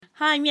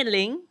Hi, I'm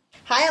Ling.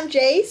 Hi, I'm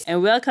Jace.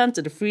 And welcome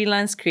to the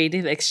Freelance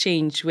Creative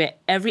Exchange, where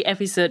every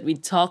episode we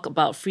talk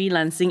about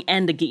freelancing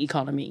and the gig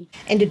economy.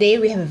 And today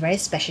we have a very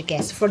special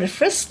guest. For the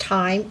first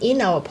time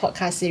in our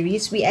podcast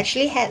series, we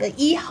actually had an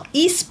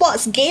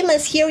esports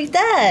gamers here with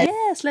us.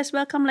 Yes, let's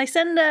welcome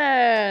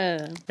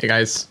Lysander. Hey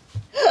guys.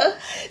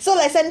 So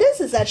Lysander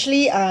is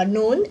actually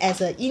known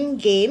as an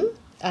in-game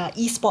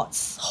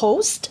esports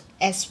host,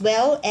 as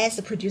well as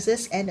the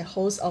producers and the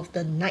host of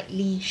the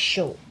nightly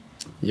show.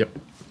 Yep.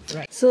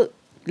 Right. So,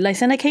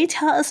 Lysander, can you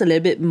tell us a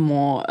little bit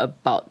more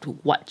about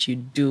what you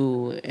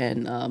do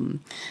and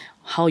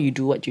how you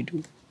do what you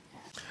do?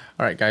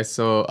 All right, guys.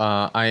 So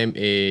I am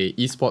a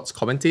esports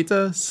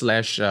commentator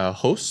 /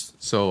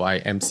 host. So I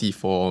MC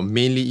for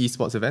mainly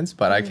esports events,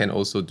 but I can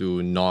also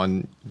do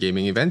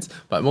non-gaming events.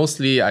 But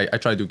mostly I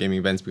try to do gaming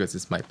events because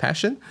it's my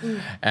passion.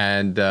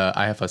 And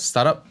I have a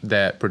startup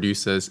that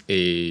produces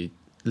a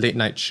late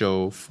night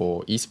show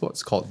for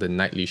esports called The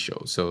Nightly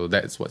Show. So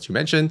that's what you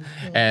mentioned.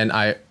 And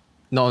I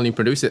not only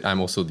produce it, I'm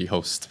also the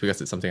host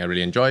because it's something I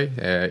really enjoy.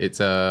 It's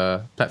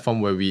a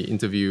platform where we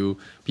interview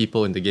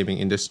people in the gaming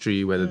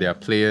industry, whether they are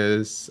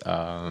players,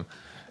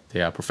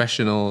 they are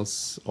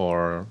professionals,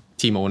 or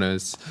team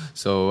owners.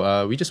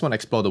 So we just want to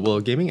explore the world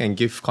of gaming and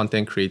give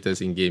content creators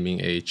in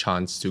gaming a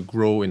chance to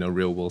grow in a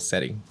real world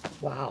setting.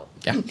 Wow.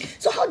 Yeah.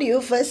 So how do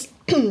you first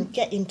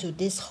get into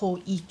this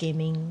whole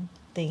e-gaming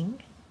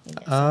thing?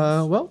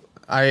 Well,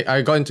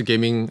 I got into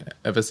gaming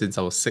ever since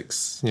I was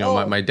 6.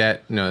 My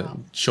dad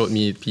showed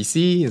me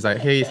PC. He's like,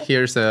 hey,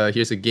 here's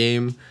a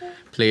game.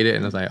 Played it,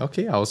 and I was like,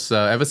 okay. I was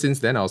ever since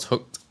then I was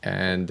hooked,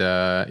 and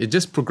it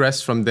just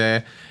progressed from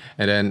there.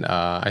 And then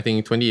I think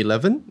in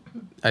 2011,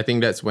 I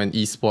think that's when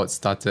esports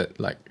started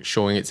like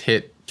showing its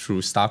head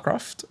through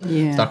StarCraft,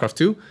 StarCraft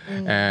 2.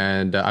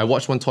 And I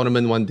watched one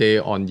tournament one day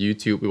on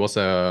YouTube. It was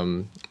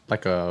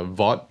like a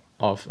VOD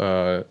of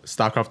a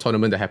StarCraft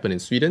tournament that happened in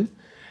Sweden.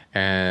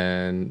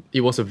 And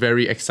it was a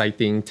very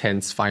exciting,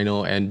 tense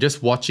final. And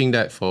just watching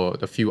that for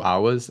a few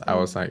hours, I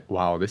was like,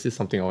 wow, this is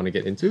something I want to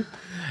get into.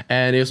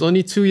 And it was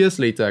only 2 years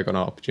later I got an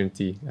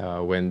opportunity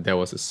when there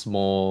was a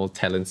small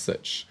talent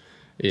search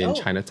in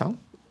Chinatown.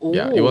 Ooh.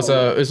 Yeah, it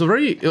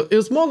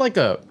was more like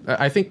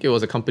I think it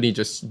was a company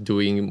just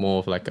doing more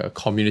of like a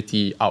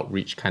community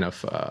outreach kind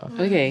of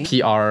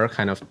PR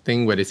kind of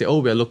thing where they say, oh,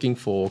 we're looking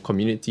for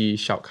community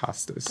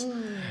shoutcasters.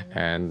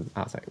 And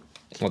I was like,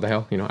 what the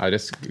hell? I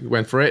just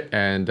went for it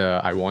and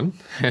I won.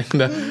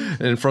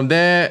 And from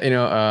there,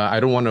 I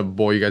don't want to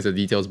bore you guys with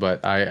details,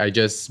 but I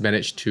just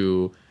managed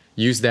to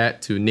use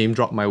that to name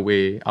drop my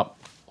way up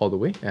all the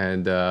way.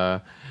 And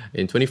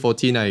in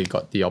 2014, I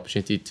got the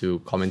opportunity to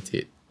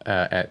commentate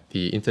at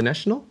the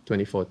International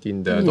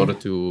 2014, the Dota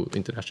 2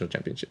 International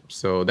Championship.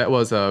 So that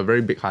was a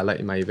very big highlight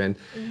in my event.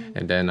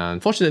 And then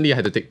unfortunately, I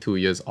had to take 2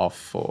 years off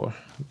for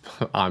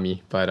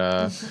army. But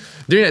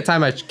during that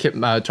time, I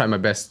tried my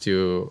best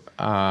to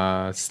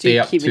stay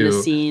in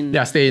the scene.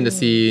 Yeah, stay in the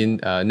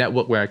scene,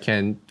 network where I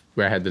can,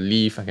 where I had to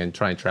leave. I can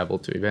try and travel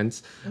to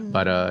events.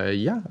 But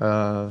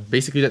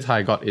basically that's how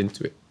I got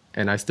into it.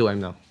 And I still am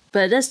now.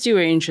 But that's still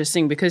very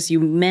interesting because you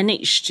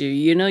managed to,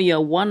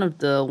 you're one of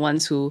the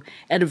ones who,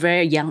 at a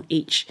very young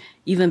age,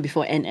 even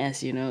before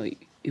NS, you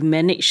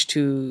managed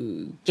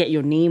to get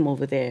your name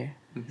over there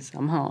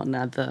somehow or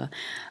another.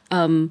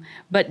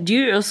 But do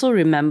you also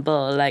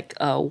remember,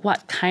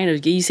 what kind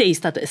of game? You say you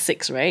started at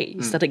 6, right?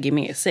 You started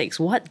gaming at 6.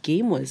 What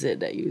game was it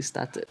that you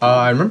started?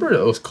 I remember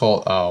it was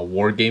called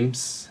War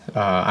Games.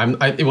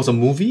 It was a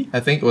movie.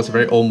 I think it was a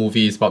very old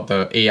movie. It's about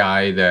the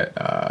AI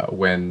that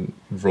went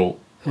rogue.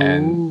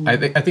 And I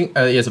think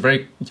it's a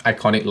very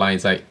iconic line.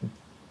 It's like,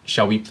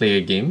 shall we play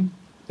a game?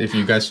 If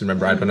you guys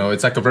remember, I don't know.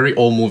 It's like a very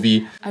old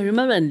movie. I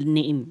remember the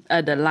name,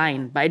 the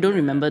line, but I don't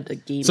remember the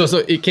game. So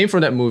it came from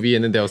that movie,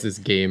 and then there was this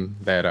game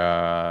that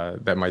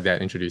that my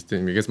dad introduced to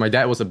me because my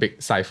dad was a big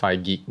sci-fi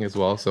geek as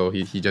well. So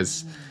he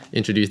just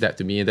introduced that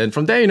to me, and then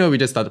from there, we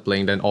just started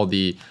playing. Then all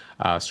the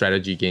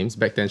strategy games.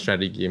 Back then,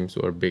 strategy games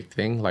were a big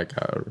thing, like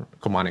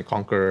Command and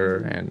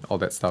Conquer and all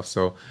that stuff.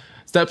 So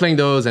started playing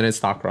those, and then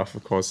StarCraft,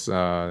 of course,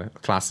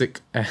 classic.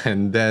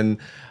 And then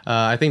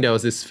I think there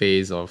was this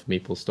phase of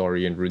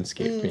MapleStory and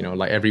RuneScape,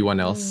 like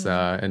everyone else.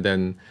 And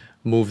then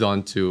moved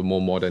on to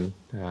more modern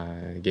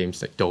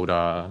games like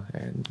Dota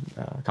and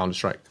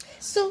Counter-Strike.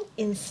 So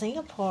in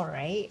Singapore,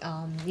 right,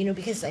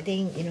 because I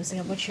think,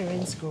 Singapore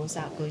children grows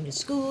up going to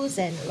schools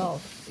and a lot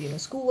of,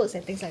 schoolworks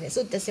and things like that.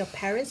 So does your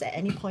parents at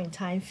any point in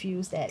time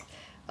feels that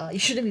you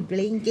shouldn't be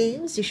playing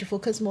games, you should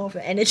focus more of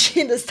your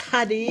energy into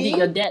studying? Did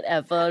your dad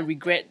ever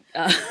regret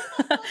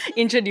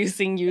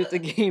introducing you to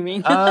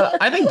gaming?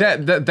 I think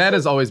that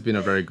has always been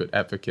a very good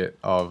advocate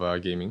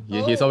of gaming.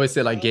 He's always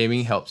said like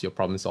gaming helps your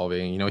problem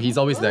solving. He's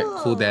always that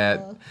cool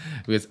dad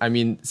because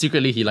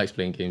secretly he likes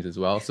playing games as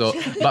well. So,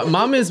 but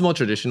mom is more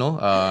traditional.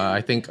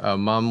 I think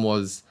mom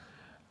was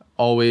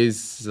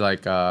always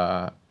like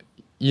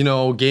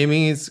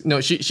gaming is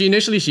no. She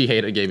initially she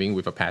hated gaming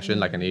with a passion,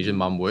 like an Asian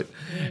mom would,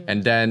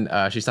 and then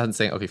she started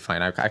saying, okay,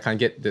 fine, I can't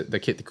get the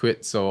kid to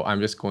quit, so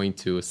I'm just going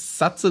to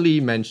subtly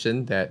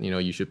mention that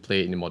you should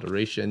play it in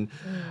moderation.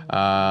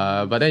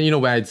 But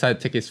then when I decided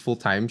to take it full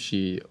time,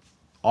 she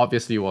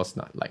obviously was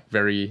not like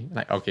very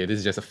like, okay, this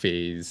is just a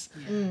phase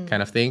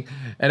kind of thing.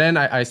 And then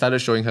I started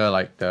showing her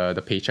like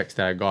the paychecks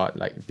that I got.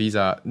 Like these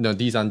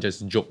aren't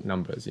just joke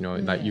numbers,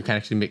 like you can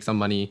actually make some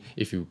money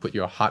if you put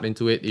your heart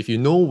into it, if you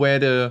know where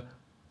to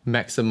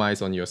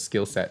maximize on your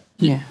skill set.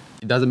 Yeah.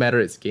 It doesn't matter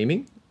it's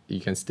gaming, you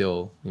can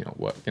still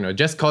work.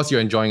 Just cause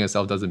you're enjoying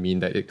yourself doesn't mean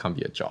that it can't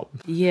be a job.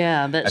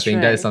 Yeah, that's I think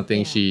right. that is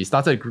something she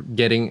started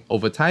getting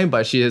over time,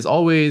 but she has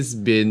always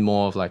been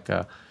more of like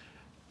a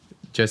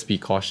just be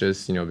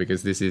cautious,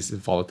 because this is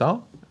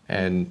volatile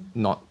and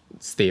not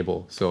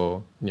stable.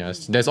 So,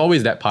 there's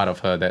always that part of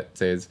her that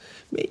says,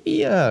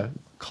 maybe a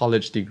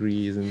college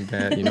degree isn't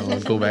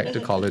that, go back to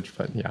college.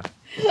 But yeah.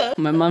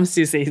 My mom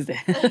still says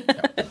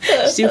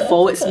that. She still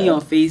forwards me on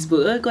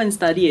Facebook, go and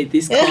study at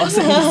this course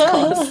and this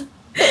course.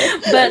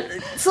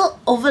 But so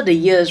over the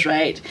years,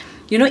 right,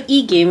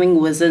 e-gaming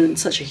wasn't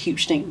such a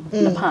huge thing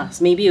in the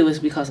past. Maybe it was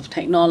because of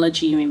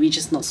technology, maybe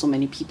just not so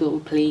many people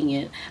were playing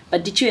it.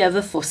 But did you ever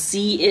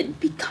foresee it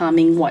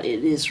becoming what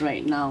it is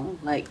right now?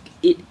 Like,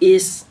 it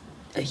is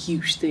a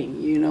huge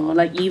thing,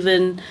 like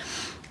even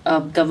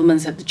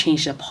governments have to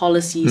change their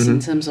policies in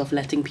terms of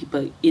letting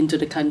people into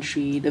the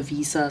country, the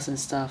visas and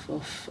stuff,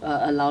 of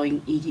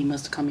allowing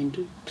e-gamers to come in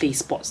to play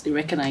sports. They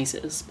recognize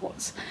it as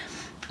sports.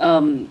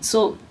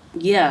 So,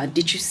 yeah,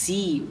 did you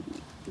see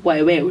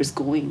where it was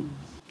going?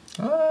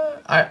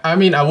 I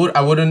mean, I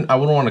wouldn't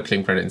want to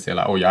claim credit and say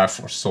like, oh yeah, I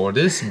foresaw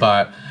this,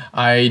 but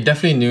I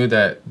definitely knew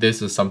that this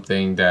was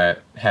something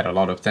that had a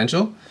lot of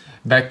potential.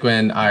 Back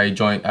when I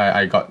joined,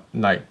 I got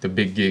like the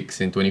big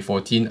gigs in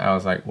 2014. I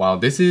was like, wow,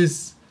 this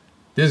is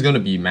going to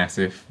be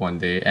massive one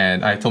day.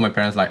 And I told my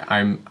parents like,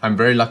 I'm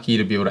very lucky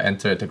to be able to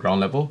enter at the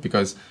ground level,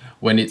 because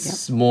when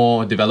it's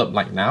more developed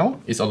like now,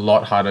 it's a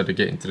lot harder to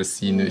get into the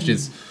scene, which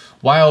is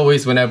why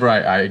always whenever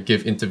I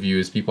give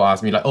interviews, people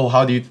ask me like, oh,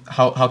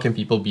 how can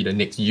people be the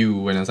next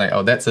you? And I was like,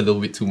 oh, that's a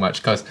little bit too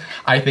much, because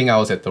I think I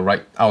was there at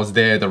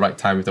the right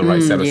time with the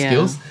right set of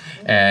skills.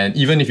 And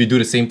even if you do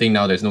the same thing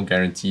now, there's no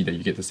guarantee that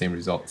you get the same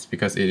results,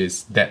 because it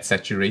is that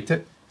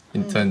saturated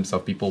in terms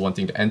of people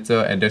wanting to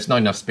enter, and there's not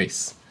enough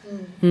space.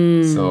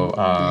 So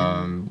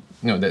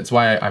that's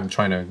why I'm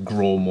trying to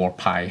grow more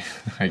pie,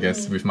 I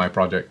guess, with my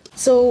project.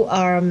 So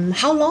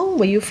how long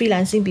were you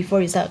freelancing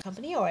before you started a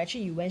company, or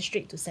actually you went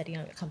straight to setting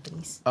up your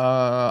companies?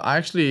 I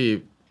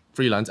actually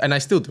freelance, and I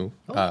still do,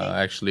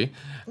 actually,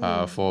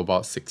 for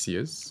about 6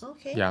 years.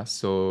 Okay. Yeah,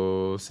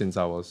 so since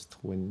I was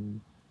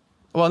 20,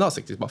 well, not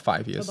 6 years, about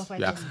 5 years.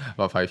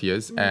 About 5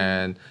 years.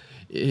 And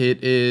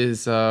it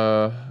is,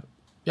 I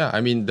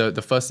mean,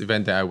 the first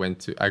event that I went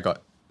to, I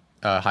got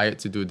hired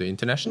to do the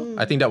international.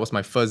 I think that was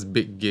my first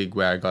big gig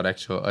where I got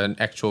an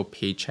actual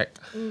paycheck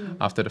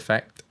after the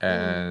fact,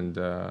 and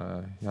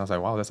I was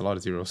like, wow, that's a lot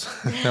of zeros.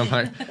 And I'm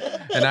like,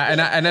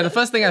 and then the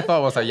first thing I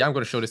thought was like, yeah, I'm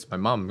going to show this to my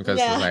mom, because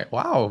it's like,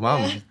 wow,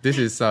 mom, this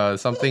is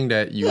something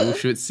that you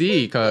should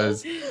see,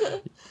 because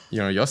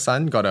your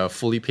son got a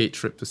fully paid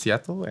trip to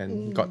Seattle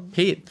and got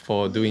paid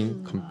for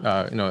doing,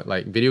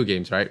 like video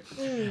games, right?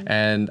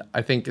 And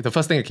I think the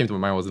first thing that came to my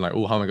mind wasn't like,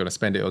 oh, how am I going to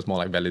spend it? It was more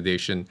like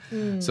validation.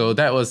 So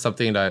that was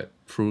something that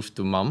proved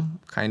to mom,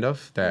 kind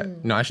of, that,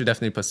 I should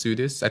definitely pursue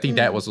this. I think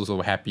dad was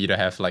also happy to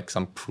have like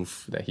some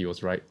proof that he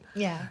was right.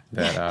 Yeah.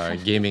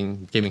 That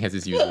gaming has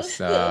its uses.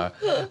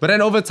 But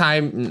then over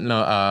time,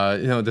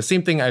 the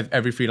same thing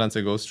every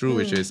freelancer goes through,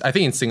 which is, I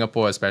think in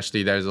Singapore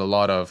especially, there's a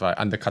lot of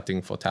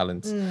undercutting for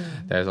talents.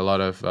 There's a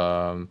lot of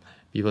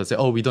people that say,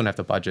 oh, we don't have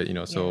the budget,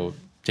 so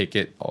take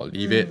it or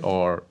leave it,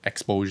 or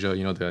exposure,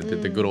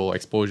 the good old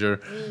exposure.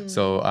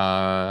 So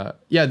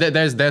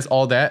there's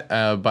all that.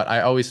 But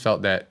I always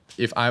felt that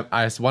if I,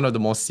 as one of the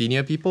more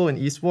senior people in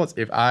esports,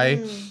 if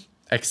I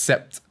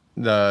accept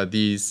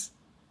these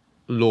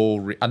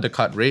low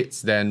undercut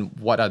rates, then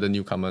what are the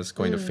newcomers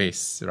going to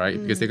face,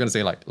 right? Because they're going to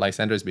say like,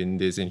 Lysander's been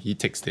this and he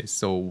takes this,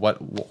 so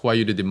who are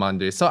you to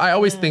demand this? So I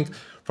always think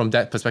from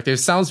that perspective. It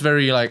sounds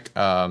very like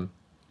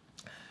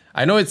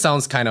I know it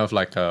sounds kind of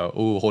like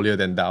holier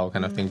than thou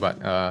kind of thing, but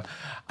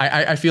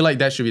I feel like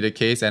that should be the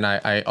case. And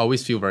I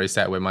always feel very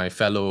sad when my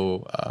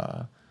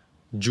fellow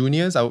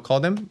juniors, I would call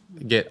them,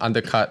 get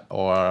undercut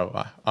or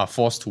are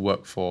forced to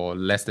work for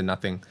less than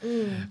nothing.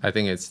 I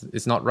think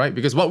it's not right,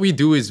 because what we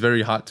do is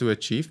very hard to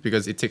achieve,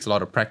 because it takes a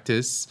lot of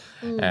practice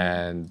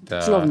and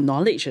it's a lot of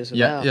knowledge as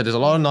well. Yeah, there's a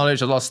lot of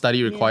knowledge, a lot of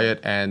study required,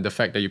 and the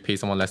fact that you pay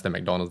someone less than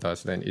McDonald's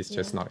does, then it's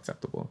just not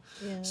acceptable.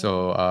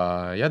 So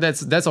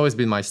that's always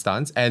been my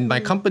stance. And my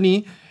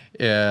company,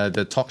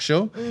 the talk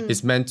show,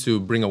 is meant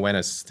to bring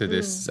awareness to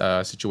this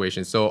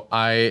situation. So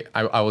I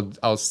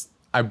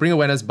bring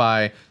awareness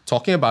by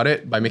talking about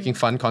it, by making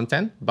fun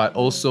content, but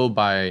also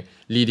by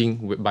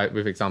leading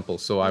with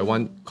examples. So I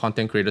want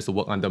content creators to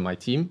work under my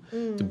team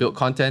to build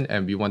content,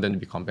 and we want them to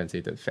be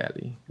compensated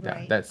fairly. Yeah,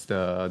 Right. that's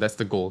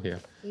the goal here.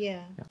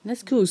 Yeah.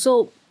 That's cool.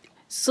 So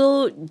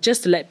So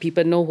just to let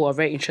people know who are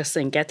very interested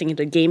in getting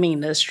into the gaming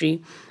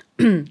industry,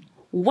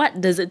 what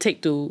does it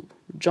take to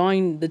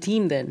join the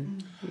team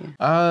then?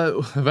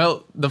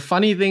 Well, the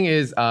funny thing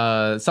is,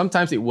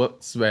 sometimes it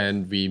works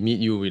when we meet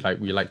you, we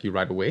like you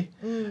right away.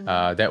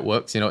 That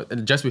works,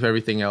 just with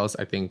everything else.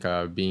 I think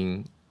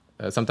being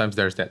sometimes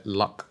there's that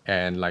luck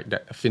and like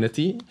that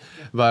affinity.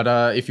 But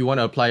if you want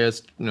to apply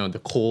us, the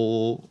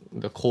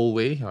cold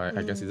way, or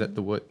I guess is that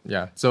the word?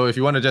 Yeah. So if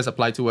you want to just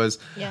apply to us,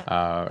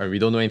 or we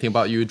don't know anything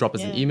about you, drop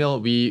us an email.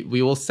 We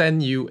will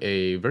send you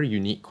a very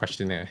unique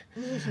questionnaire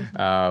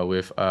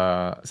with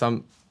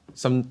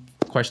some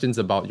questions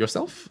about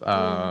yourself,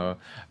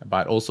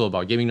 but also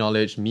about gaming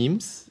knowledge,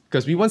 memes,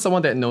 because we want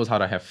someone that knows how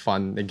to have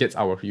fun, that gets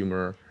our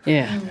humor.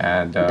 Yeah,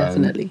 and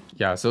definitely.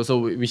 Yeah, so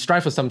we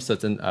strive for some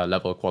certain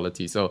level of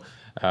quality. So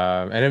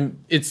and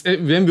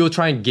then we'll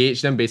try and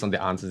gauge them based on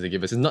the answers they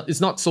give us.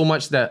 It's not so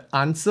much the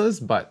answers,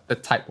 but the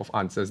type of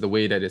answers, the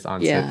way that it's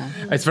answered. Yeah.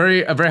 It's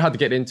very hard to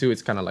get into.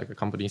 It's kind of like a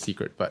company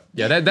secret, but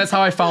yeah, that's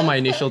how I found my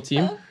initial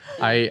team.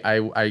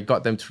 I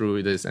got them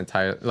through this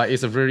entire,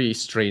 it's a very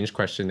strange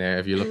questionnaire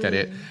if you look at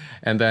it.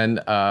 And then,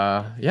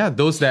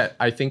 those that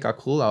I think are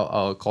cool,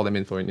 I'll call them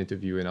in for an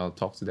interview and I'll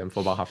talk to them for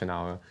about half an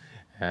hour.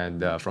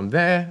 And from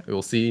there,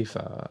 we'll see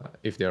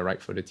if they're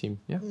right for the team.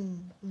 Yeah.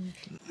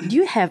 Do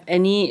you have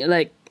any,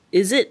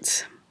 is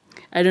it,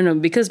 I don't know,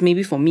 because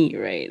maybe for me,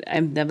 right,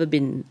 I've never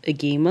been a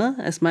gamer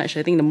as much.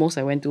 I think the most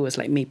I went to was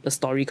like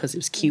MapleStory because it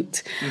was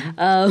cute.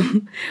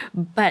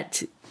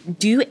 But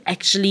do you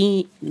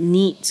actually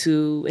need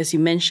to, as you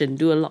mentioned,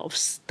 do a lot of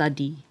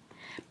study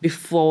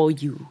before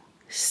you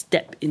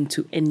step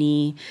into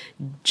any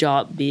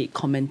job, be it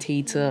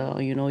commentator,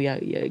 or you're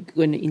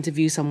going to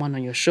interview someone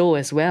on your show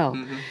as well?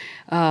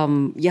 How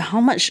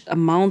much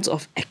amount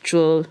of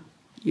actual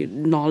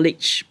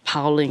knowledge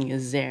piling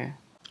is there?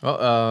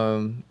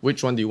 Well,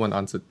 which one do you want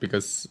answered?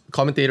 Because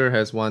commentator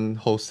has one,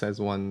 host has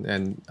one,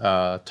 and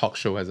talk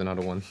show has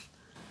another one.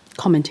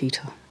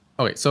 Commentator.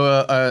 Okay,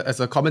 so as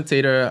a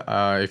commentator,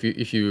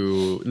 if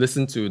you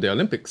listen to the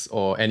Olympics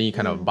or any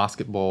kind of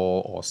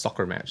basketball or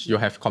soccer match, you'll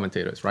have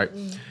commentators, right?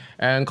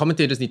 And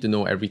commentators need to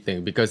know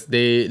everything because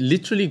they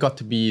literally got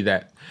to be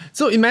that.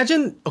 So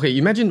imagine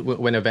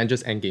when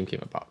Avengers Endgame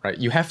came about, right?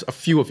 You have a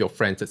few of your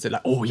friends that said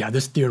like, oh yeah,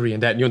 this theory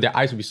and that, their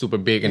eyes would be super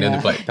big and then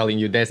they're like telling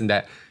you this and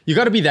that. You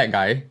got to be that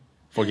guy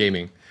for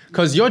gaming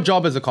because your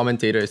job as a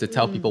commentator is to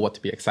tell people what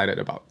to be excited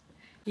about.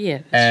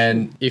 Yeah.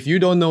 And if you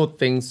don't know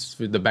things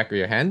with the back of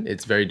your hand,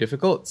 it's very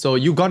difficult. So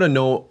you got to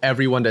know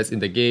everyone that's in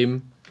the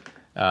game,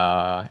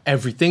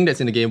 everything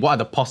that's in the game, what are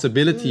the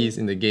possibilities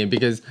in the game,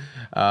 because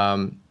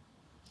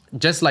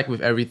just like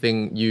with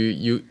everything,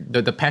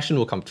 the passion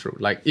will come through.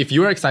 Like if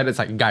you're excited, it's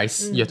like,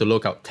 guys, you have to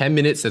look out 10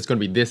 minutes, there's going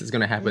to be this, it's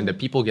going to happen, the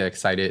people get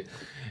excited.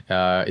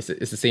 It's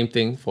the same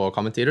thing for a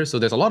commentator. So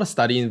there's a lot of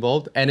study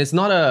involved, and it's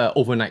not a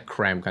overnight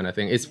cram kind of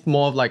thing. It's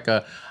more of like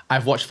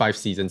I've watched 5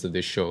 seasons of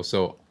this show,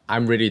 so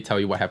I'm ready to tell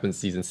you what happens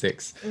season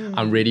 6.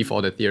 I'm ready for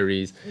all the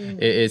theories.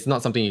 It's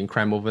not something you can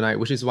cram overnight,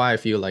 which is why I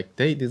feel like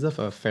they deserve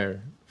a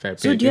fair pay.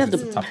 So do you have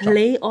to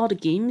play all the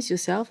games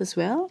yourself as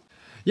well?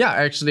 Yeah,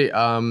 actually,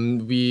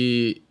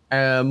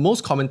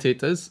 most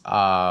commentators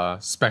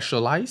are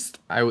specialized,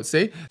 I would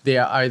say. They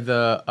are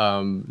either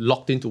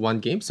locked into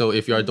one game. So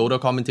if you're a Dota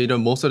commentator,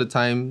 most of the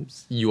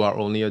times you are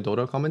only a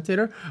Dota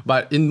commentator.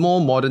 But in more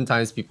modern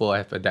times, people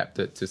have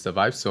adapted to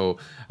survive. So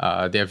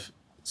they have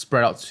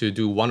spread out to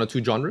do 1 or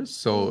 2 genres.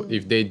 So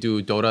if they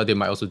do Dota, they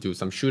might also do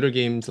some shooter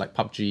games like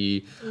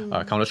PUBG,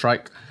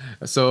 Counter-Strike.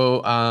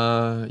 So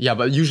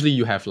but usually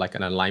you have like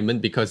an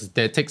alignment because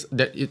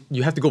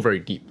you have to go very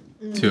deep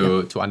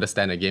to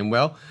understand a game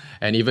well.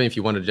 And even if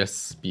you want to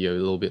just be a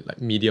little bit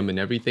like medium in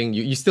everything,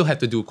 you still have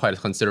to do quite a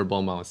considerable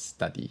amount of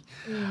study.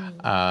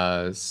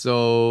 There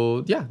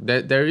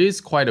is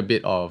quite a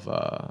bit of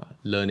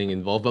learning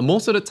involved. But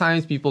most of the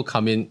times people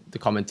come in to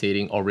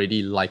commentating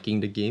already liking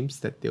the games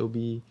that they'll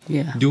be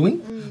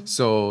doing.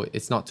 So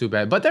it's not too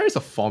bad. But there is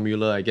a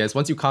formula, I guess.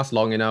 Once you cast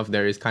long enough,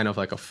 there is kind of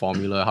like a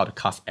formula how to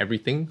cast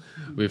everything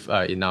with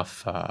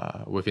enough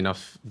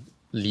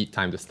lead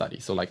time to study.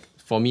 So like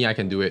for me, I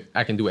can do it.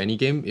 I can do any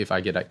game if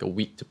I get like a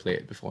week to play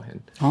it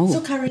beforehand.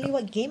 So currently,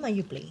 what game are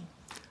you playing?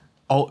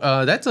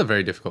 That's a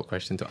very difficult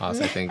question to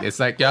ask, I think. It's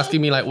like you're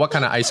asking me like what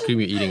kind of ice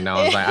cream you're eating now.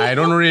 I was like, I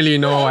don't really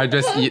know. I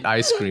just eat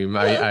ice cream.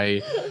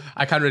 I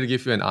can't really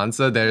give you an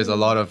answer. There's a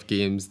lot of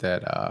games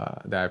that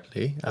I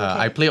play.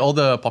 I play all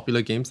the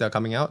popular games that are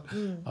coming out,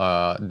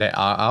 that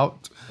are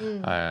out.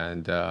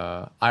 And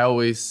I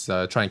always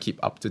try and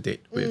keep up to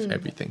date with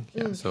everything.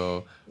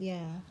 Will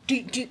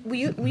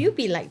you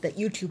be like the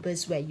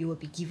YouTubers where you will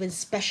be given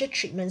special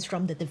treatments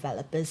from the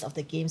developers of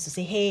the games to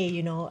say, hey,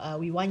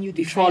 we want you to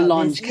before try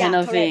launch this. kind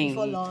of thing?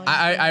 Before launch.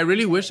 I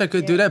really wish I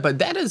could do that, but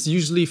that is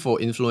usually for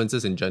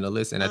influencers and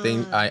journalists, and I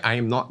think I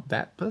am not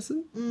that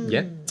person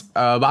yet.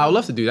 But I would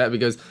love to do that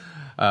because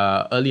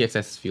early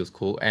access feels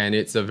cool, and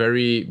it's a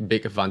very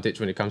big advantage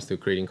when it comes to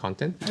creating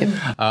content.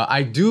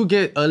 I do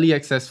get early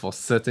access for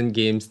certain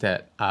games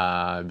that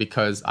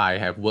because I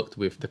have worked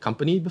with the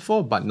company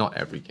before, but not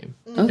every game.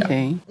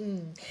 Okay.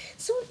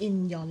 So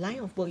in your line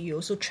of work, you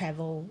also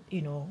travel,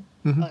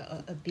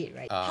 a bit,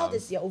 right? How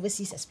does your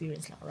overseas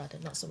experience like, rather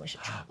not so much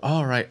travel?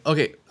 All right.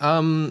 Okay.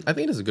 I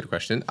think that's a good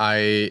question.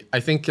 I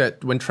think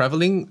that when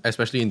traveling,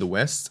 especially in the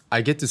West,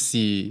 I get to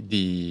see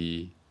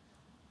the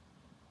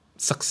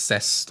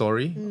success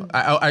story.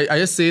 I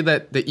just say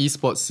that the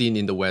esports scene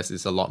in the West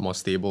is a lot more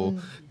stable.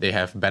 They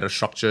have better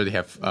structure. They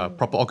have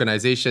proper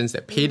organizations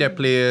that pay their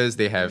players.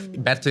 They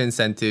have better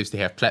incentives. They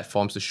have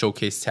platforms to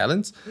showcase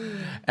talents.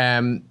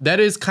 That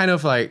is kind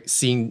of like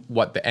seeing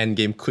what the end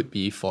game could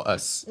be for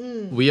us.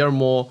 We are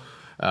more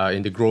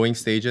in the growing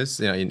stages.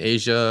 In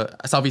Asia,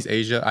 Southeast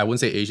Asia, I wouldn't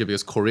say Asia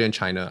because Korea and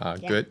China are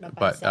good,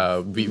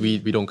 but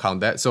we don't count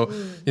that. So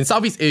in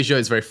Southeast Asia,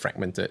 it's very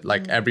fragmented.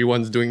 Like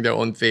everyone's doing their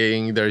own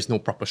thing. There is no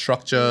proper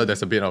structure.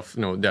 There's a bit of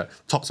there are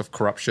talks of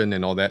corruption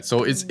and all that.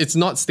 So it's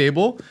not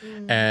stable.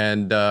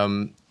 And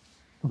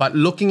but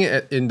looking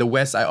at in the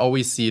West, I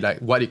always see like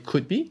what it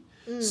could be.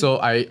 So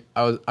I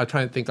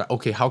try and think like,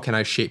 okay, how can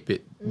I shape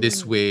it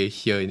this way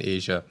here in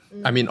Asia?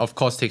 I mean, of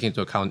course, taking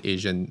into account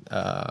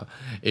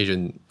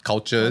Asian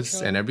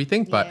cultures and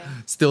everything, but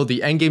still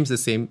the end game's the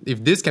same.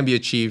 If this can be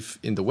achieved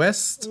in the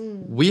West,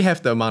 we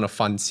have the amount of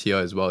funds here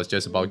as well. It's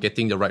just about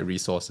getting the right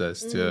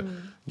resources to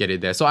get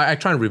it there. So I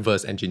try and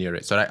reverse engineer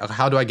it. So like,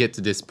 how do I get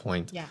to this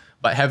point? Yeah.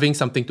 But having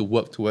something to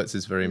work towards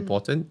is very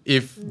important.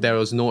 If there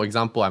was no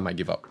example, I might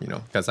give up,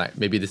 because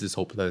maybe this is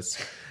hopeless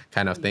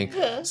kind of thing.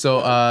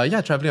 So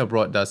traveling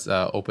abroad does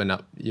open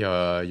up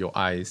your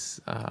eyes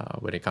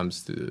when it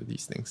comes to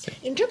these things.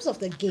 In terms of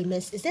the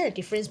gamers, is there a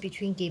difference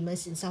between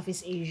gamers in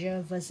Southeast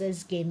Asia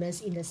versus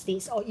gamers in the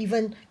States or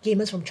even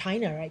gamers from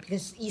China, right?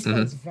 Because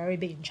esports is very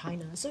big in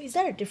China. So is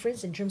there a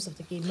difference in terms of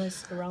the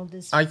gamers around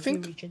this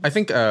regions? I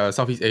think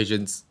Southeast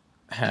Asians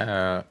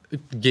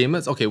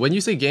gamers. Okay, when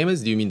you say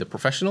gamers, do you mean the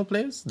professional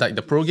players, like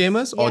the pro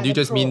gamers, or do you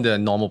just mean the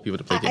normal people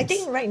to play games? I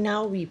think right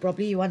now we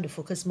probably want to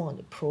focus more on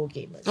the pro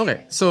gamers. Okay,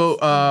 right? so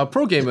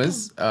pro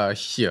gamers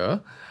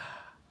here,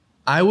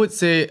 I would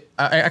say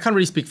I can't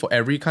really speak for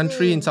every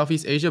country in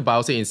Southeast Asia, but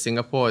I'll say in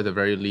Singapore at the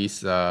very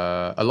least,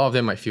 a lot of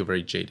them might feel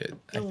very jaded.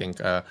 I think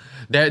there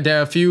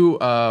are a few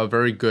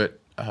very good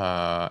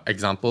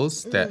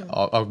examples that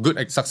are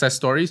good success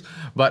stories,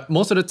 but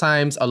most of the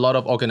times a lot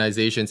of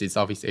organizations in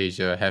Southeast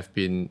Asia have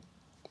been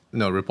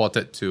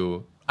reported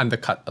to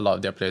undercut a lot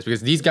of their players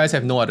because these guys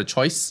have no other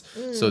choice,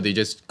 so they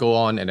just go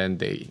on and then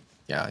they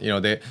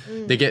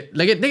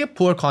get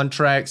poor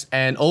contracts,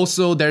 and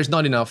also there's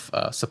not enough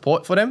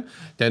support for them.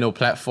 There are no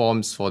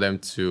platforms for them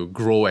to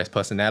grow as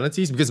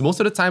personalities, because most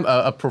of the time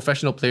a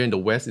professional player in the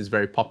West is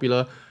very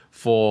popular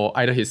for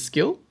either his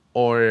skill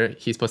or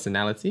his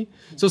personality.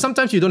 So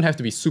sometimes you don't have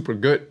to be super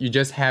good. You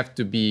just have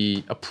to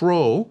be a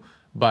pro,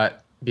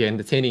 but be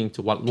entertaining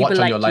to watch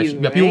on your live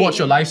stream. People watch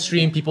your live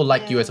stream, people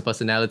like you as a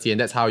personality, and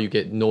that's how you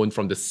get known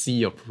from the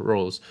sea of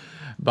pros.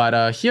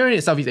 But here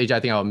in Southeast Asia, I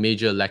think our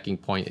major lacking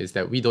point is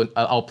that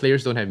our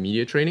players don't have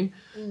media training.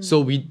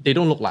 So they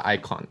don't look like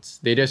icons.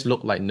 They just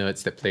look like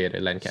nerds that play at a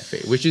LAN cafe,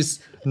 which is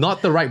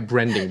not the right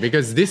branding,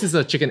 because this is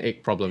a chicken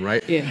egg problem,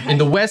 right? Yeah. In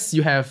the West,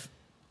 you have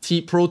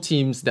pro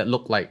teams that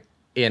look like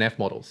ANF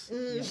models.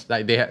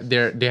 Like they have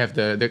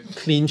the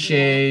clean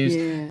shaves,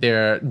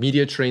 they're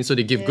media trained, so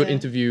they give good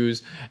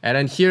interviews. And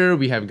then here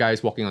we have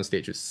guys walking on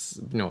stage with,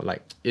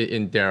 like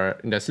in their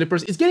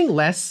slippers. It's getting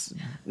less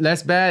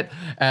bad,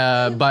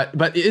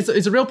 but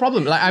it's a real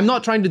problem. Like, I'm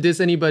not trying to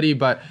diss anybody,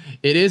 but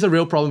it is a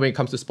real problem when it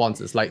comes to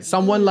sponsors. Like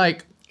someone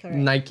like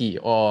Nike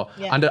or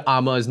Under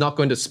Armour is not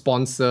going to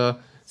sponsor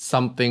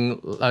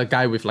a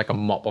guy with like a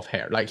mop of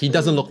hair. Like, he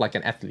doesn't look like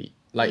an athlete.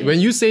 Like, when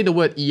you say the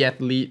word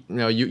e-athlete,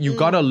 you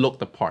gotta look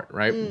the part,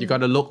 right? You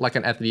gotta look like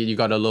an athlete. You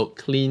gotta look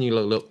clean. You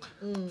gotta look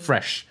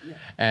fresh.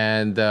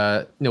 And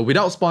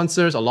without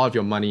sponsors, a lot of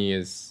your money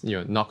is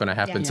not gonna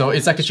happen. So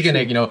it's like a chicken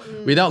egg.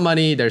 Without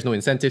money, there's no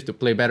incentive to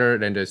play better.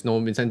 Then there's no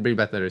incentive to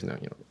play better. There's no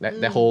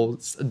that whole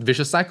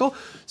vicious cycle.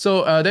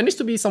 So there needs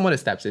to be someone that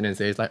steps in and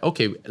says like,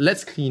 okay,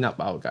 let's clean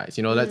up our guys.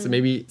 Let's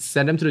maybe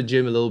send them to the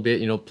gym a little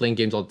bit. Playing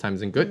games all the time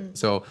isn't good.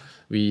 So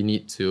we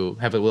need to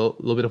have a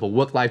little bit of a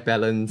work-life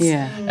balance.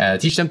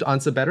 Teach them to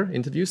answer better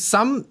interviews.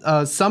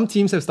 Some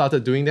teams have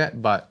started doing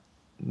that, but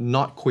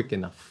not quick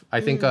enough. I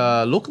think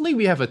locally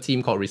we have a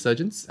team called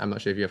Resurgence. I'm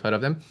not sure if you have heard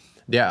of them.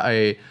 They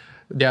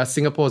are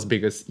Singapore's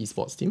biggest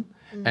esports team,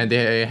 and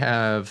they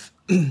have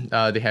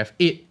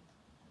 8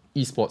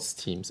 esports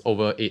teams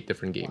over 8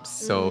 different games.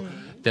 So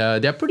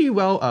they're pretty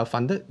well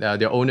funded.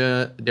 Their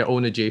owner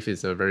Jave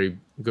is a very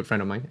good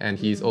friend of mine, and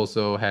he's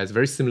also has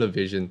very similar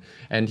vision,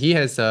 and he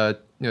has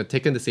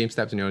taken the same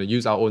steps,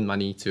 use our own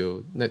money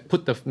to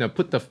put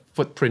the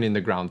footprint in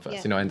the ground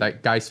first, Yeah. and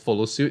like guys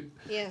follow suit,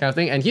 Yeah. kind of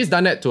thing. And he's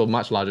done that to a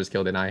much larger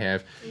scale than I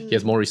have. He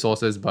has more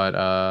resources, but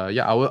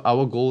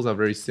our goals are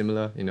very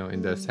similar,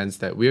 in the sense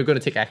that we're going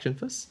to take action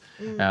first,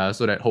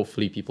 so that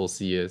hopefully people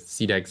see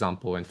the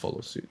example and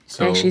follow suit.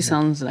 So Actually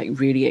sounds like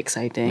really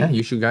exciting. yeah,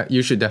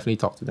 you should definitely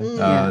talk to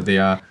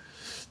them.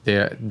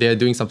 They're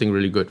doing something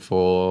really good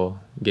for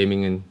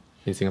gaming in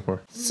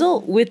Singapore. So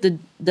with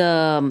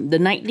the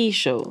nightly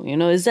show,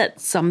 is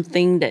that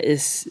something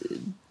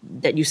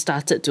that you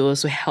started to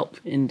also help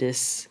in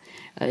this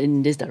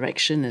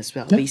direction as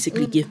well?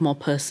 Basically, give more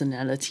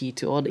personality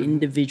to all the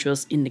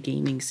individuals in the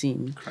gaming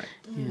scene.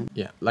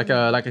 Yeah, like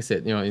I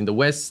said, in the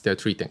West, there are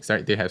three things,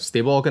 right? They have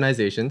stable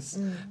organizations,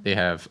 they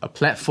have a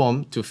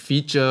platform to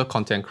feature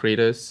content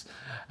creators,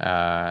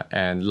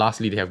 and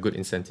lastly, they have good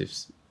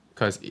incentives.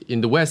 Because in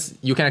the West,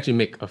 you can actually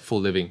make a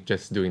full living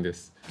just doing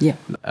this. Yeah.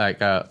 Like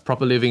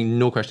proper living,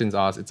 no questions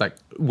asked. It's like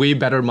way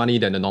better money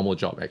than a normal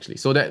job, actually.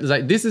 So that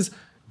like this is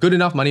good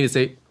enough money to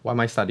say, why am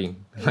I studying?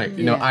 Like,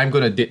 I'm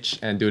gonna ditch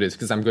and do this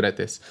because I'm good at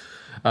this.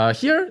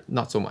 Here,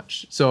 not so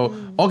much. So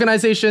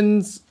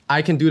organizations,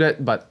 I can do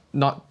that, but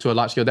not to a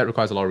large scale. That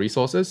requires a lot of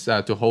resources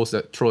to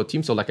throw a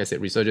team. So like I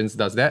said, Resurgence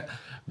does that.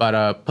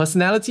 But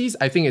personalities,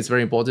 I think it's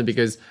very important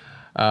because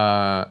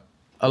a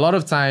lot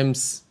of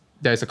times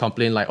there's a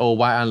complaint like, oh,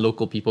 why aren't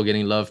local people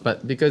getting love?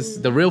 But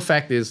because the real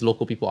fact is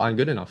local people aren't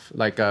good enough.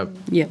 Like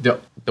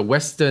the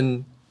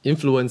Western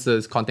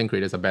influencers, content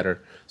creators are better.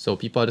 So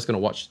people are just going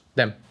to watch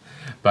them.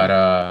 But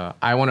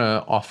I want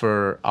to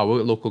offer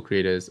our local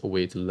creators a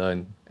way to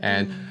learn.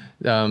 And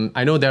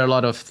I know there are a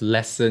lot of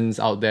lessons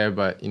out there,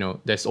 but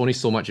there's only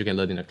so much you can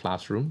learn in a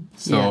classroom.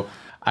 So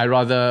I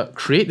rather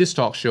create this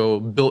talk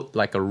show, build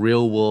like a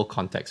real world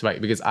context,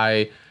 right? Because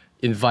I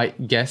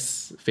invite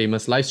guests,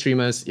 famous live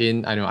streamers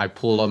in. I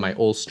pull on my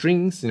old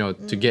strings,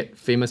 to get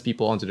famous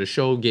people onto the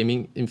show,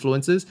 gaming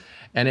influencers.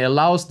 And it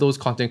allows those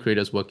content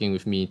creators working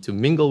with me to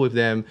mingle with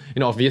them.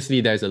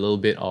 Obviously there's a little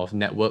bit of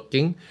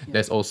networking. Yeah.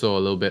 There's also a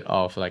little bit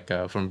of like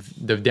from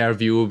their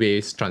viewer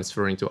base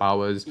transferring to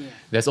ours. Yeah.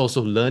 There's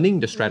also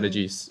learning the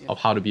strategies of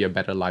how to be a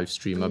better live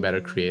streamer, a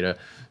better creator.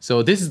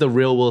 So this is the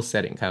real world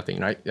setting kind of thing,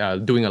 right?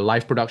 Doing a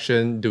live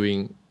production,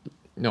 doing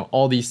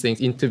all these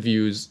things,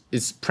 interviews,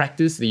 is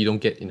practice that you don't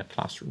get in a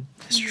classroom.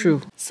 That's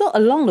true. So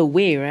along the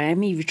way, right?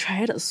 You've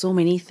tried out so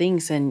many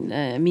things, and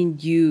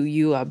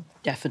you are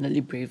definitely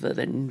braver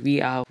than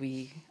we are.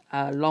 We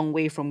are a long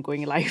way from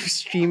going live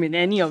stream in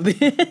any of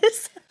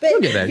this. But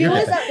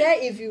viewers out there,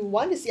 if you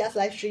want to see us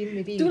live stream,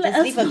 maybe you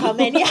just leave a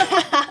comment.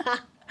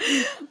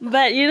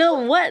 But you know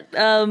what?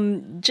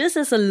 Just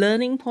as a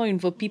learning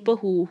point for people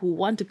who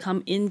want to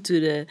come into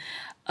the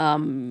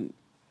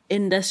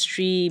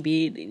industry,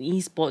 be it in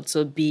esports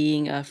or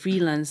being a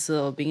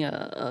freelancer or being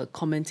a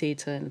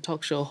commentator and a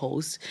talk show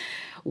host,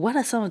 what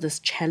are some of the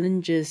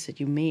challenges that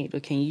you made,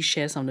 or can you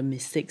share some of the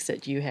mistakes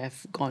that you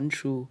have gone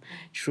through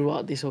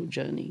throughout this whole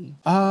journey?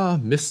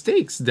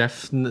 Mistakes,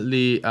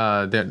 definitely.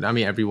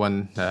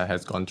 Everyone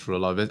has gone through a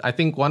lot of it. I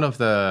think one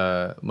of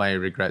my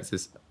regrets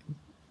is,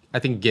 I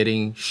think,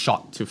 getting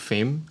shot to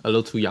fame a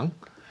little too young.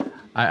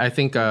 I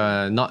think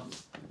I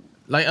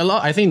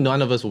think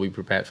none of us will be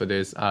prepared for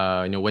this.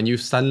 When you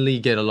suddenly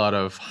get a lot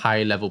of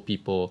high level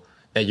people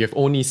that you've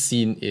only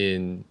seen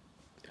in,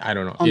 I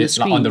don't know,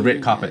 on the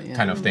red carpet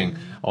kind of thing,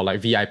 or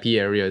like VIP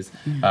areas,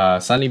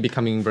 suddenly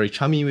becoming very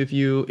chummy with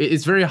you.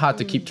 It's very hard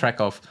to keep track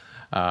of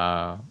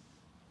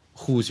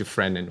who's your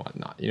friend and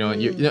whatnot.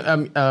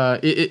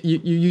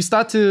 You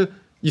start to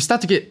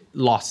get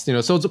lost.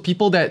 So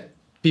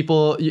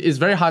it's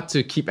very hard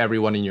to keep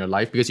everyone in your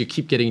life because you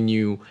keep getting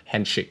new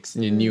handshakes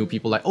and new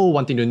people like,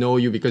 wanting to know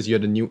you because you're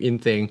the new in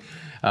thing.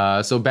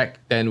 So back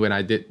then when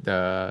I did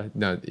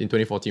in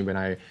 2014, when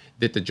I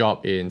did the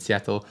job in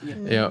Seattle,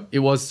 it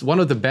was one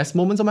of the best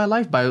moments of my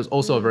life, but it was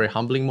also a very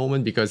humbling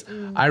moment because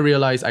I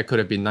realized I could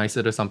have been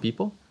nicer to some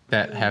people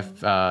that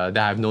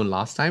I've known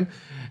last time.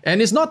 And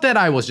it's not that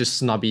I was just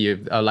snobby,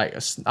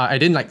 I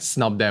didn't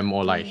snub them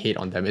or hate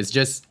on them. It's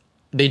just,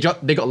 they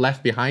got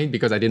left behind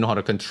because I didn't know how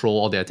to control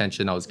all the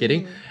attention I was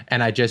getting.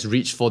 And I just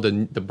reached for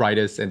the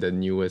brightest and the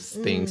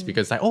newest things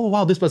because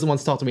wow, this person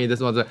wants to talk to me,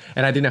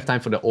 and I didn't have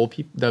time for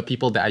the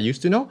people that I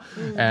used to know.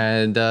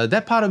 And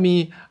that part of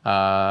me,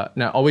 I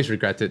always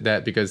regretted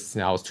that because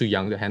I was too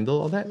young to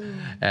handle all that.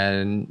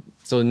 And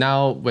so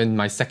now when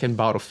my second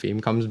bout of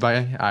fame comes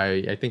by,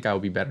 I think I'll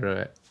be better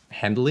at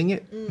handling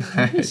it.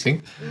 I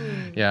think.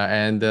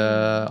 And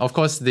of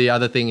course the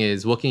other thing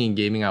is working in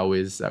gaming. I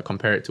always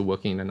compare it to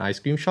working in an ice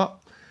cream shop.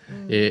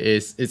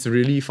 It's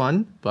really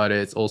fun, but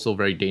it's also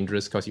very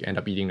dangerous because you end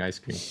up eating ice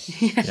cream.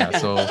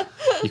 So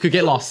you could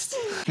get lost.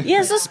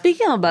 So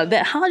speaking about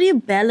that, how do you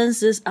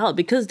balance this out?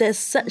 Because there's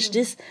such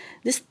this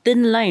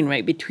thin line,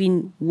 right,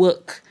 between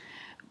work,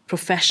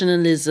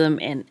 professionalism,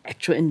 and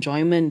actual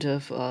enjoyment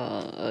of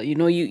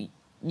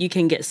you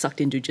can get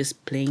sucked into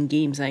just playing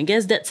games. And I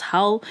guess that's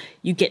how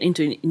you get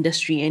into an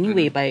industry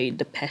anyway, by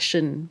the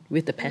passion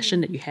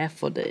that you have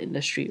for the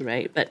industry,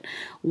 right? But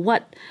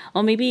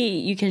or maybe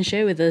you can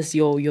share with us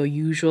your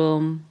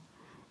usual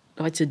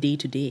what's a day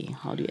to day?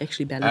 How do you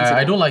actually balance it?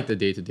 I out? don't like the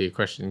day-to-day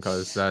question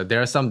because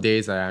there are some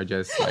days that I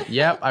just like,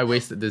 yep, I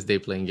wasted this day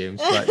playing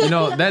games.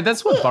 But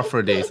that's what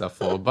buffer days are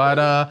for. But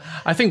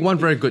I think one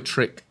very good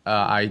trick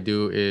I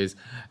do is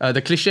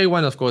the cliche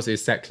one, of course,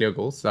 is set clear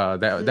goals.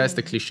 That's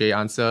the cliche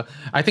answer.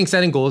 I think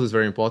setting goals is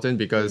very important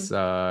because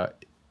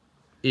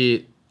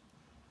it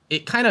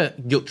kind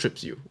of guilt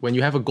trips you when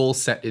you have a goal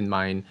set in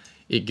mind.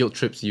 It guilt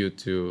trips you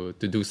to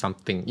do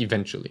something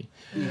eventually.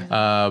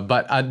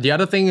 But the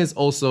other thing is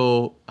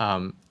also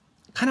kind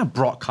of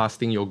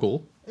broadcasting your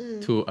goal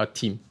to a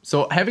team.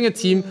 So having a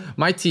team,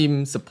 my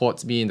team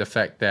supports me in the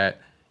fact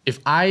that if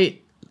I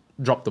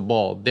drop the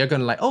ball, they're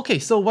gonna like, okay,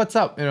 so what's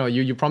up?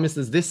 You promised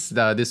us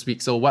this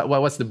week. So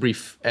what's the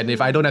brief? And if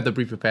I don't have the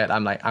brief prepared,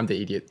 I'm like, I'm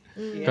the idiot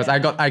because I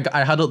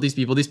huddled these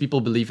people. These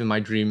people believe in my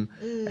dream,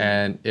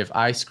 and if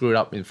I screw it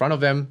up in front of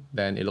them,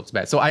 then it looks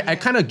bad. So I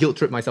kind of guilt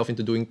trip myself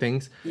into doing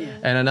things.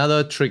 And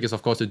another trick is,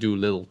 of course, to do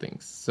little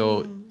things.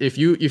 So if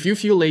you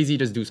feel lazy,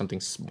 just do something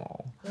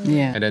small.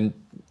 And then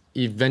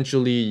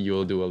eventually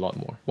you'll do a lot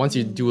more. Once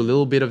you do a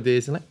little bit of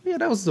this and like, yeah,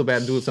 that was so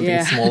bad, do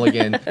something small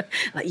again.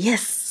 Like,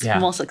 yes,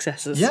 more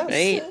successes,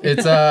 right?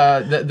 It's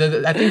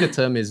I think the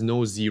term is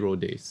no 0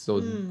 days.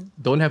 So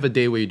don't have a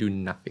day where you do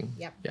nothing.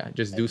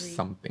 Just do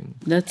something.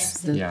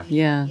 That's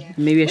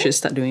maybe I should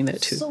start doing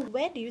that too. So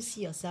where do you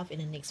see yourself in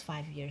the next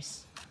 5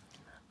 years?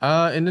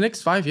 In the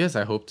next 5 years,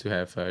 I hope to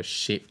have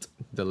shaped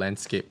the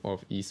landscape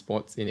of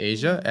esports in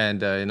Asia.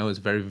 And it's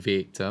a very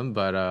vague term,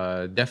 but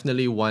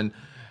definitely one.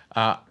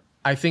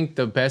 I think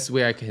the best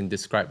way I can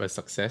describe a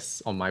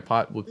success on my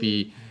part would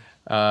be,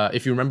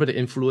 if you remember the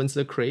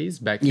influencer craze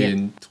back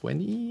in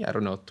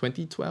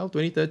 2012,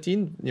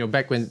 2013,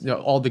 back when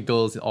all the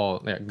girls,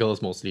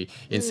 girls mostly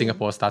in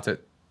Singapore started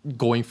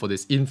going for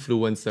this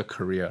influencer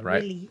career,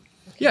 right? Really?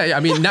 Yeah, I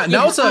mean,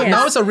 now it's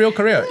a real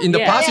career. In the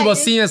past, it was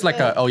seen as like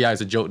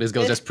it's a joke. This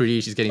girl's just pretty,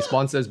 she's getting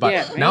sponsors.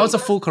 But now it's a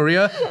full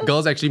career.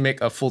 Girls actually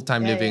make a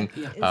full-time living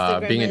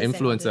being an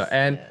influencer.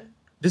 And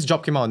this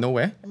job came out of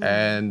nowhere,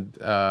 and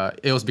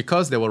it was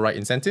because there were right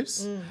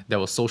incentives, there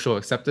was social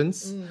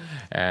acceptance,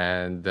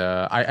 and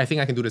I think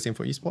I can do the same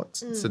for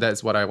esports. So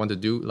that's what I want to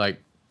do. Like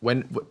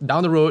when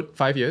down the road,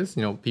 5 years,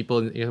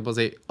 people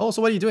say, "Oh,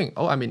 so what are you doing?"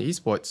 "Oh, I'm in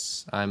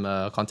esports. I'm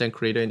a content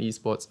creator in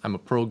esports. I'm a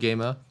pro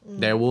gamer."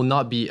 There will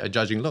not be a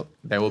judging look.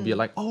 There will be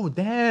like, "Oh,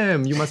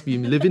 damn, you must be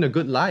living a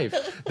good life."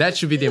 That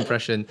should be the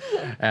impression,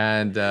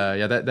 and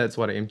that's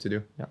what I aim to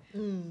do. Yeah.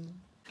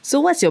 So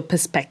what's your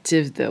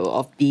perspective though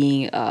of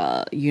being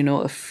a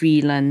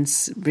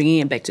freelance, bringing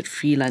it back to the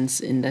freelance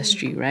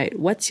industry, right?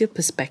 What's your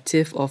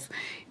perspective of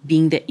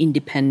being the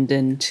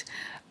independent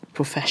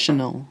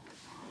professional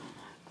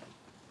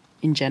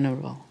in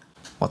general?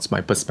 What's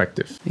my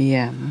perspective?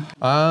 Yeah.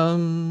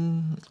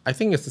 I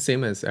think it's the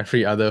same as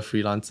every other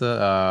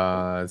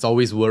freelancer. It's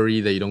always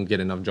worry that you don't get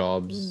enough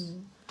jobs.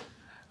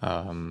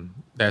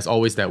 There's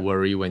always that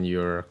worry when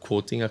you're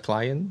quoting a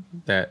client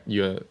that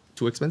you're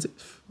too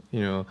expensive,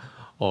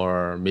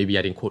 or maybe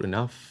I didn't quote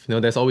enough.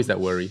 There's always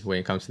that worry when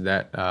it comes to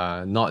that.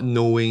 Not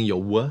knowing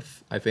your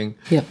worth, I think.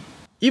 Yeah.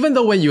 Even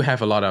though when you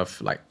have a lot of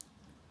like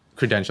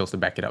credentials to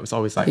back it up, it's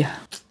always like,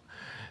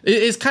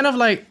 it's kind of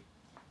like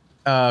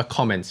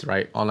comments,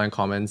 right? Online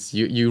comments.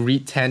 You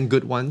read 10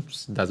 good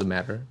ones, doesn't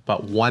matter.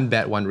 But one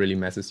bad one really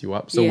messes you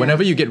up. So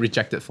whenever you get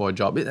rejected for a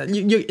job,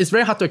 it's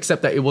very hard to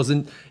accept that it was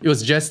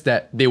just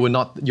that you're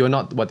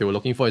not what they were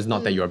looking for. It's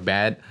not that you're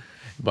bad.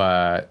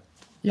 But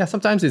yeah,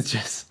 sometimes it's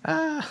just,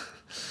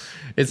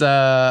 it's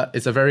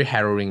a very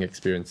harrowing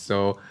experience.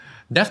 So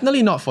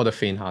definitely not for the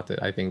faint-hearted,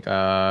 I think.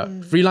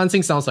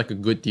 Freelancing sounds like a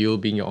good deal,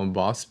 being your own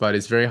boss, but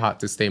it's very hard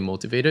to stay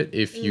motivated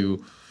if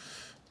you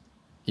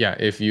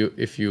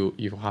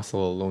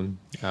hustle alone.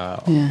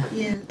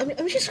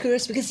 I'm just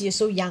curious because you're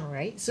so young,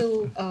 right?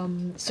 So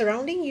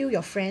surrounding you,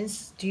 your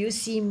friends, do you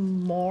see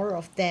more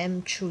of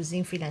them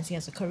choosing freelancing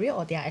as a career,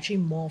 or they are actually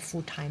more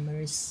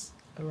full-timers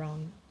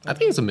around? I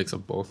think it's a mix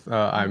of both.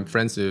 I'm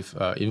friends with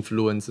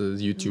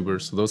influencers,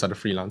 YouTubers, so those are the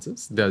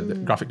freelancers, the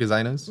graphic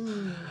designers.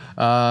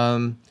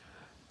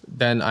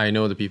 Then I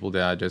know the people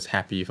that are just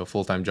happy for a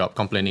full-time job,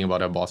 complaining about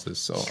their bosses.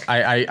 So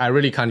I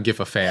really can't give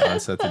a fair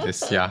answer to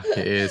this. Yeah,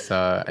 it is.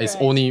 It's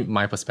only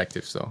my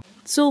perspective.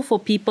 So for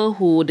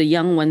people the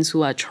young ones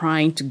who are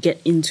trying to get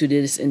into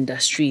this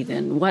industry,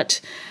 then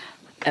what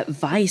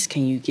advice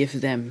can you give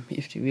them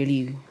if they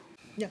really?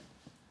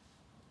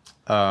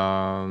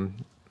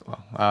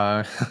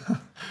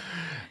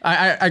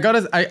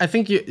 I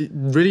think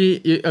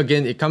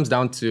again, it comes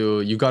down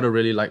to you gotta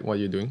really like what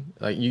you're doing.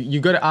 Like you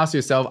gotta ask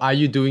yourself, are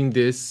you doing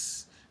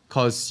this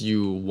because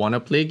you wanna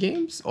play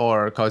games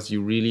or because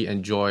you really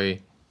enjoy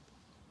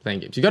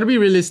playing games? You gotta be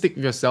realistic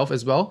with yourself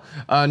as well.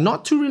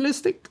 Not too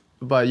realistic,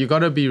 but you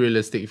gotta be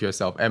realistic with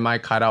yourself. Am I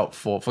cut out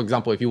for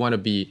example, if you wanna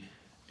be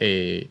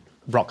a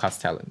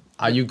broadcast talent,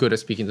 are you good at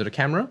speaking to the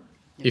camera?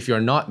 If you're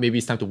not, maybe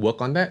it's time to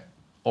work on that.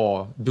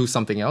 or do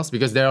something else,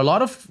 because there are a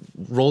lot of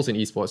roles in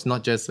esports,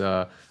 not just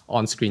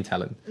on-screen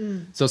talent.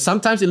 So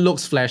sometimes it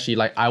looks flashy,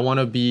 like I want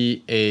to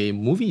be a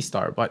movie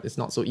star, but it's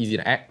not so easy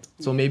to act.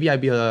 So maybe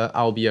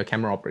I'll be a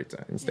camera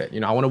operator instead.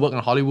 I want to work in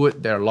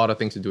Hollywood. There are a lot of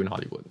things to do in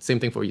Hollywood. Same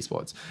thing for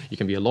esports. You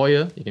can be a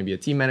lawyer, you can be a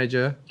team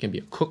manager, you can be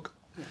a cook.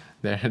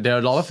 There are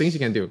a lot of things you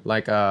can do.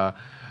 Like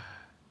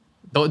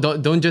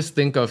don't just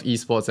think of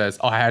esports as,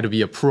 I had to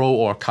be a pro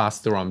or a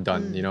caster, I'm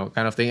done,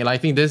 kind of thing. And I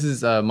think this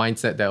is a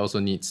mindset that also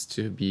needs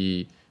to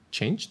be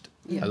changed.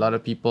 A lot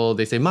of people,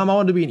 they say, Mom, I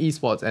want to be in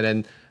esports. And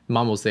then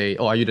Mom will say,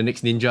 are you the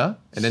next ninja?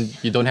 And then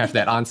you don't have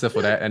that answer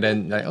for that. And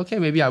then like, okay,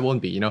 maybe I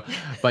won't be,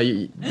 But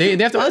they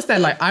have to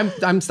understand, like,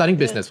 I'm studying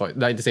business, for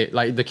like they say,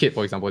 like the kid,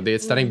 for example, they're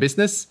studying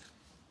business.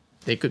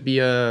 They could be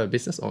a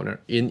business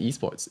owner in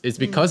esports. It's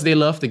because they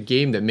love the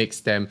game that makes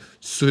them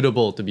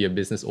suitable to be a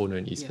business owner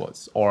in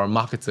esports or a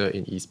marketer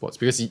in esports.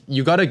 Because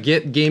you got to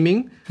get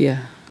gaming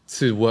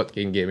to work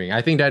in gaming.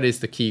 I think that is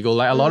the key goal.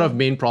 Like a lot of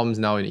main problems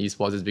now in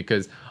esports is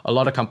because a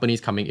lot of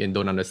companies coming in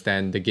don't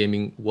understand the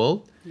gaming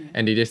world.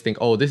 And they just think,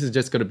 this is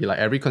just going to be like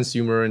every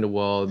consumer in the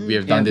world. We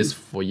have done this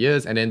for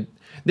years. And then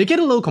they get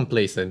a little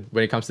complacent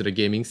when it comes to the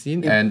gaming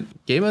scene. And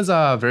gamers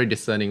are very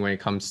discerning when it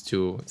comes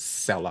to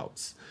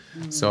sellouts.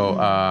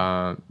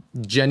 So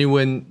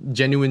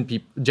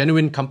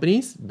genuine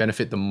companies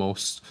benefit the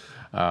most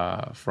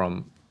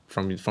from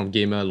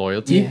gamer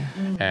loyalty,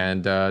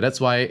 and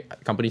that's why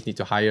companies need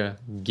to hire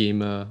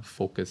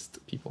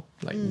gamer-focused people,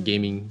 like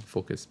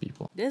gaming-focused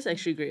people. That's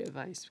actually great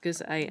advice,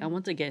 because I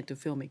want to get into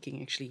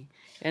filmmaking actually,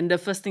 and the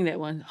first thing that I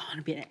want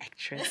to be an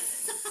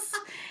actress.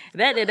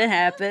 That didn't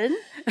happen.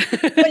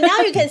 But now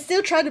you can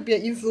still try to be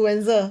an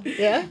influencer.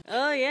 Yeah.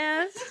 Oh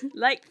yes,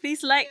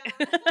 please like.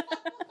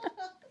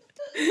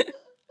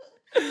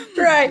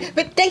 Right,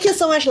 but thank you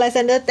so much,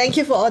 Lysander. Thank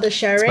you for all the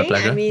sharing. It's my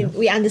pleasure. I mean,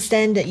 we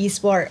understand the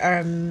esport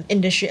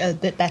industry a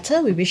bit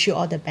better. We wish you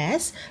all the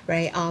best,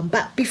 right?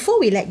 But before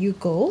we let you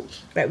go,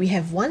 right, we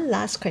have one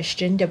last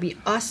question that we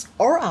ask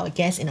all our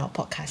guests in our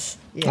podcast.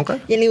 Yeah.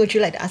 Okay. Yan Ling, would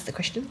you like to ask the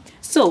question?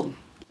 So,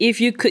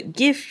 if you could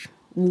give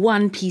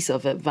one piece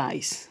of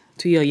advice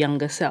to your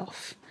younger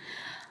self,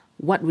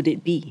 what would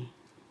it be?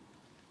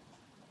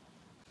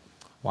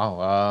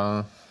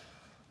 Wow.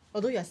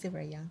 Although you're still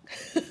very young.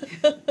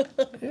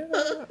 Could be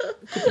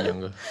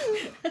younger.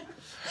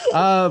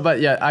 But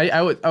yeah,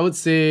 I would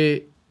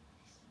say,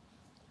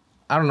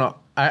 I don't know.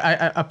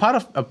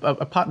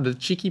 The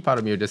cheeky part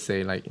of me would just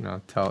say, like,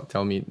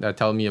 tell me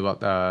about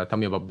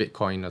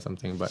Bitcoin or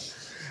something. But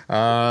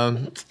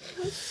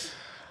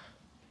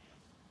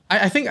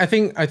I think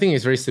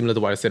it's very similar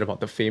to what I said about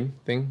the fame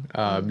thing.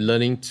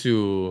 Learning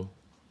to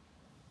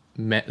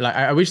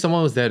I wish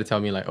someone was there to tell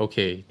me, like,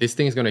 okay, this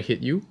thing is going to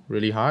hit you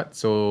really hard,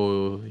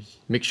 so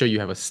make sure you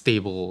have a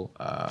stable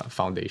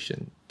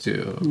foundation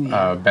to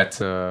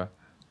better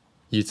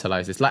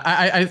utilize this. Like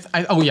I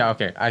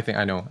think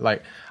I know.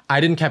 Like,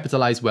 I didn't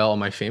capitalize well on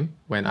my fame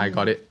when I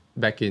got it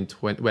back in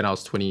when I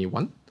was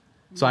 21.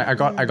 So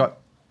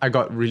I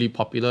got really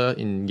popular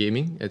in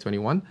gaming at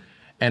 21,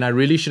 and I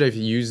really should have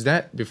used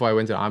that before I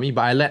went to the army,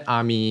 but I let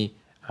army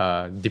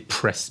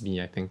depressed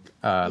me, I think.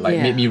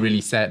 Made me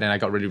really sad, and I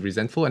got really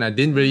resentful, and I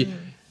didn't really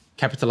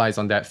capitalize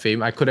on that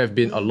fame. I could have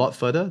been a lot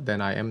further than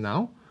I am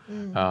now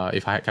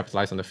if I had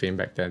capitalized on the fame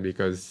back then,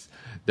 because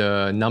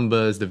the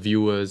numbers, the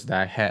viewers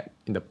that I had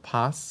in the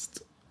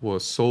past were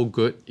so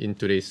good in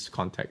today's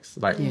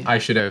context. I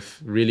should have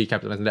really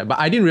capitalized on that, but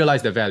I didn't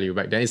realize the value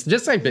back then. It's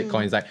just like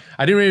Bitcoin. It's like,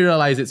 I didn't really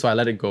realize it, so I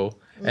let it go.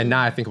 And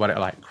now I think about it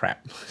like,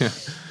 crap.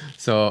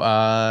 So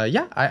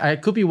I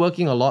could be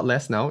working a lot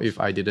less now if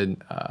I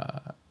didn't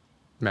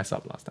mess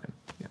up last time.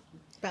 Yeah.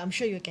 But I'm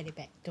sure you'll get it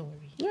back. Don't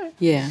worry.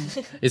 Yeah.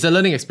 It's a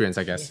learning experience,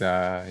 I guess.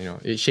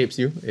 It shapes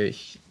you. It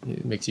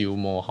makes you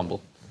more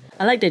humble.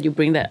 I like that you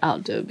bring that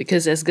out though,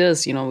 because as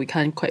girls, we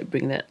can't quite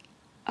bring that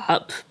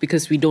up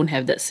because we don't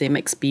have that same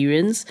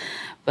experience.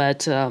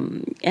 But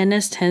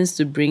NS tends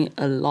to bring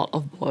a lot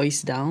of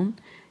boys down,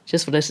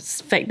 just for the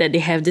fact that they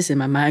have this in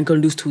my mind, I'm going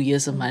to lose 2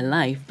 years of my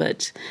life.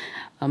 But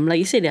like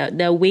you said,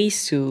 there are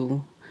ways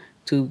to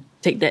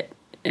take that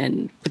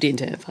and put it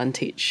into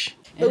advantage.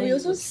 But we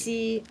also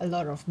see a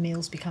lot of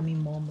males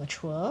becoming more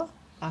mature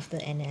after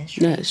NS.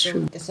 Right? That's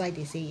true. That's why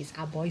they say it's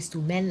our boys to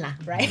men lah,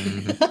 right?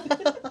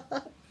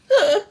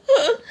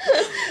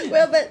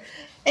 Well, but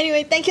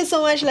anyway, thank you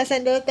so much,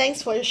 Lysander.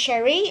 Thanks for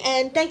sharing,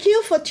 and thank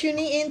you for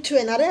tuning in to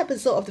another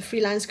episode of the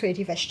Freelance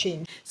Creative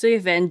Exchange. So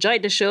if you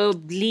enjoyed the show,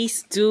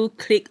 please do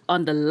click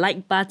on the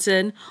like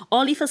button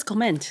or leave us a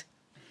comment.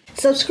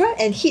 Subscribe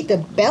and hit the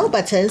bell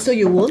button so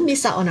you won't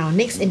miss out on our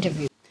next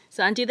interview.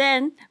 So until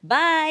then,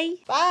 bye.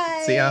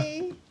 Bye. See ya.